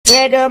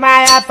do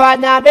my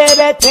apana,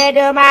 baby,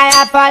 do my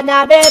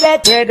apana,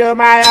 baby, do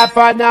my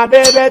apana,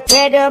 baby,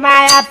 do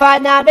my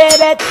apana,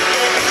 baby.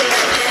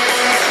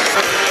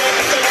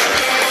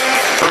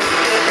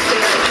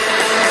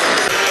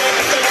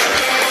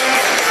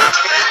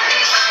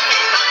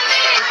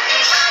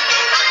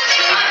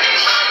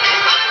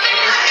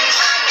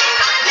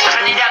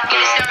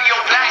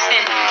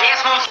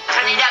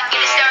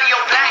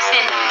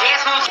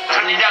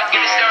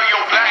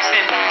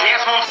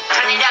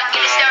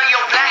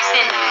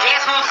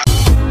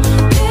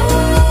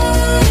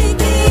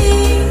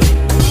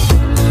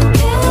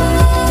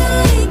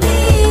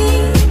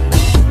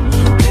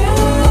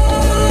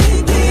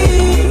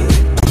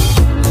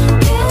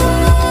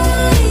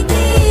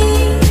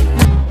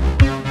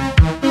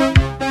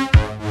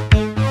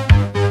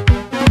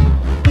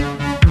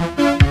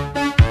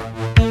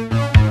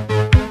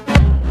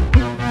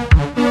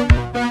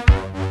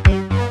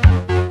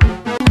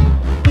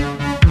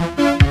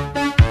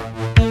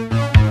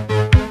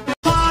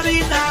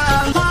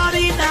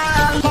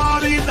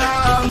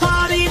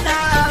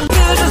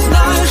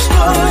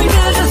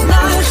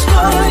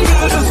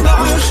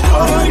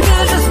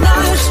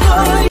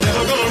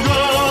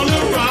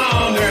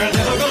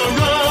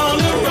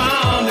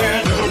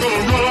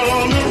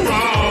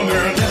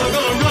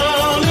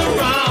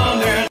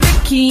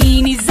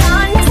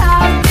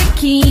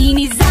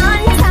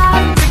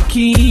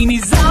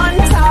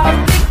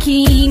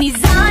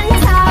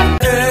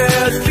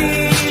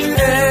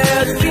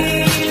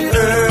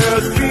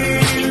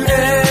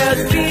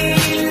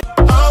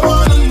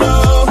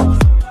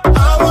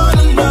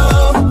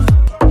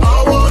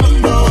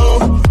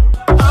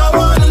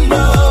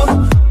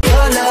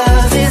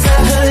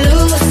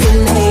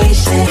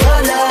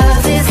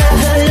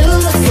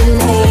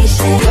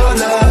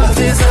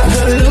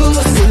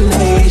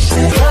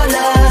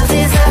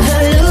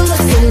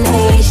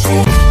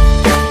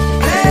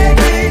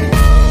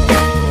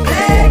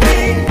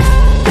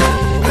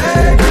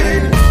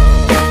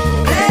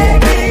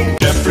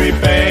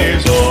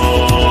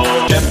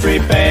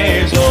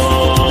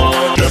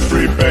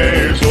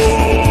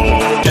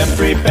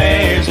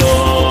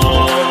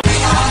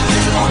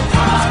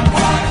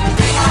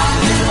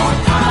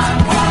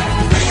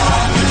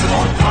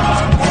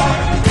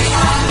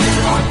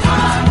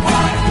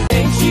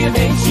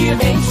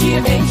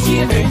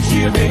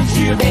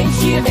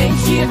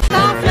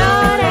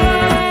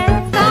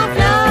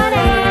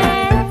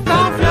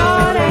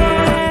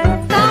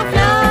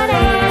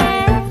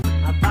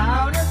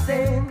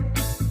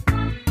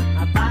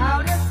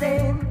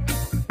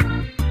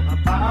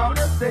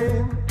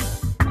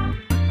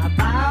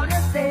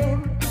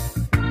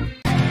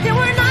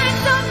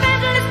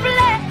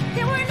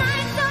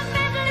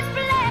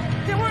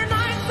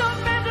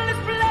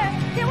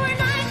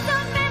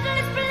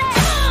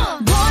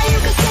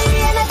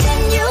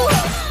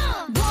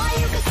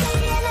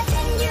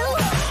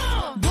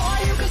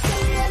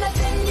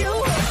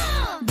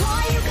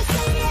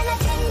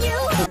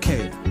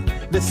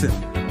 Listen,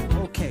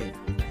 okay,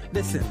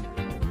 listen,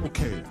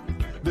 okay,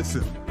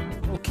 listen,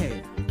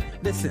 okay,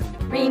 listen.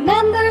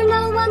 Remember,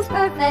 no one's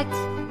perfect.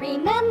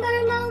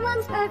 Remember, no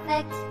one's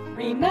perfect.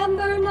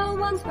 Remember, no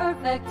one's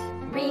perfect.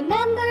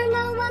 Remember,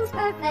 no one's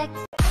perfect.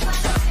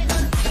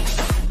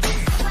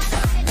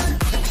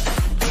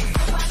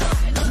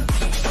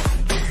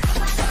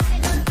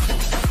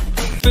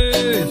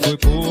 Foi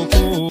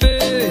pouco,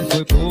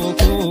 foi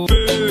pouco,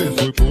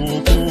 foi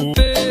pouco,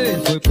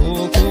 foi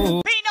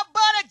pouco. Peanut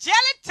butter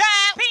jelly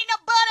time.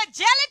 Peanut butter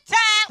jelly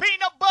time.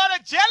 Peanut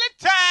butter jelly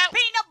time.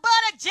 Peanut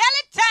butter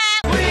jelly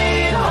time.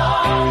 Sweet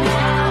home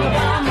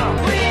Alabama.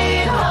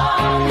 Sweet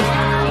home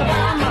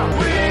Alabama.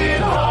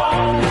 Sweet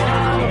home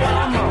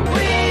Alabama.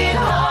 Sweet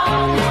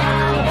home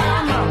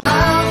Alabama.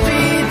 I'll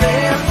be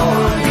there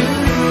for you.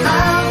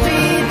 I'll be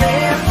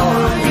there for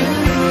you.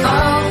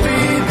 I'll be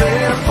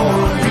there for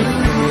you.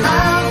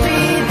 I'll be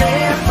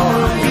there for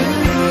you.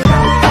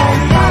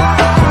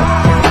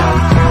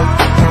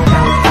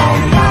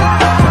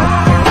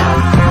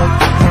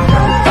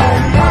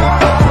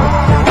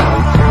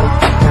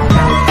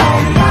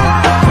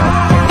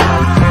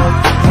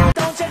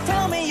 Don't you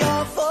tell me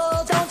you're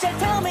full. Don't you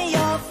tell me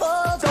you're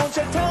full. Don't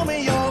you tell me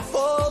you're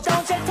full.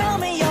 Don't you tell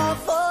me you're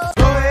full.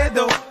 Go ahead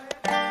though,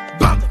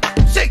 bump,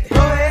 shake it.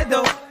 Go ahead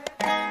though,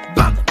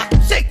 bump,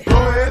 shake it. Go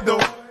ahead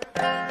though,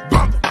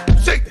 bump,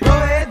 shake it. Go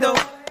ahead though,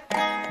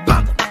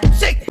 bump,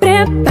 shake it.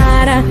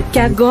 Prepara que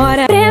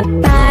agora,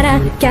 prepara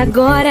que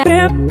agora,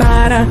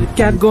 prepara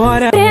que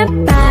agora,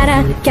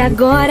 prepara que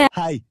agora.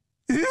 Hi.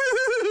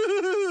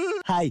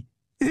 Hi.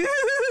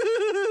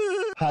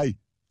 Hi.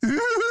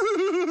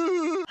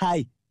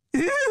 Hi.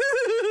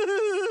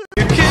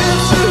 You can't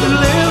shoot and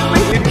live me.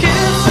 You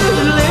can't shoot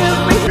and live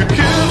me. You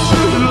can't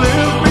shoot and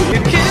live me.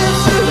 You can't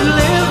shoot and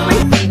live me.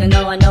 Even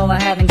though I know I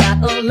haven't got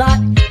a lot,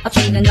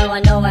 even though I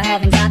know I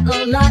haven't got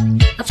a lot,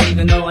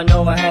 even though I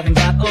know I haven't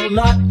got a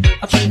lot,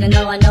 even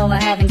though I know I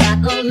haven't got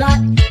a lot.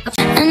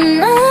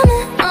 And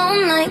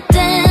I'm like,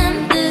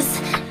 damn, this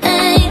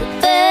ain't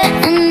fair.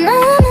 And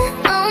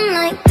I'm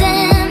like,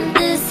 damn,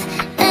 this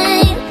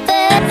ain't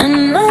fair.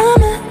 And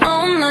I'm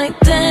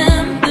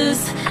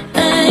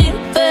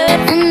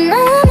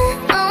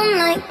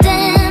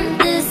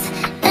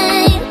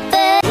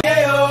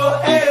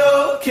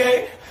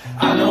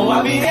I know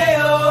I be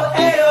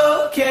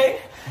A-O-A-OK.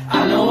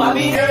 I know I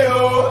be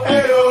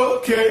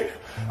A-O-A-OK.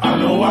 I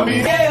know I be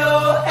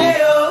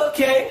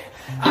A-O-A-OK.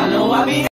 I know I be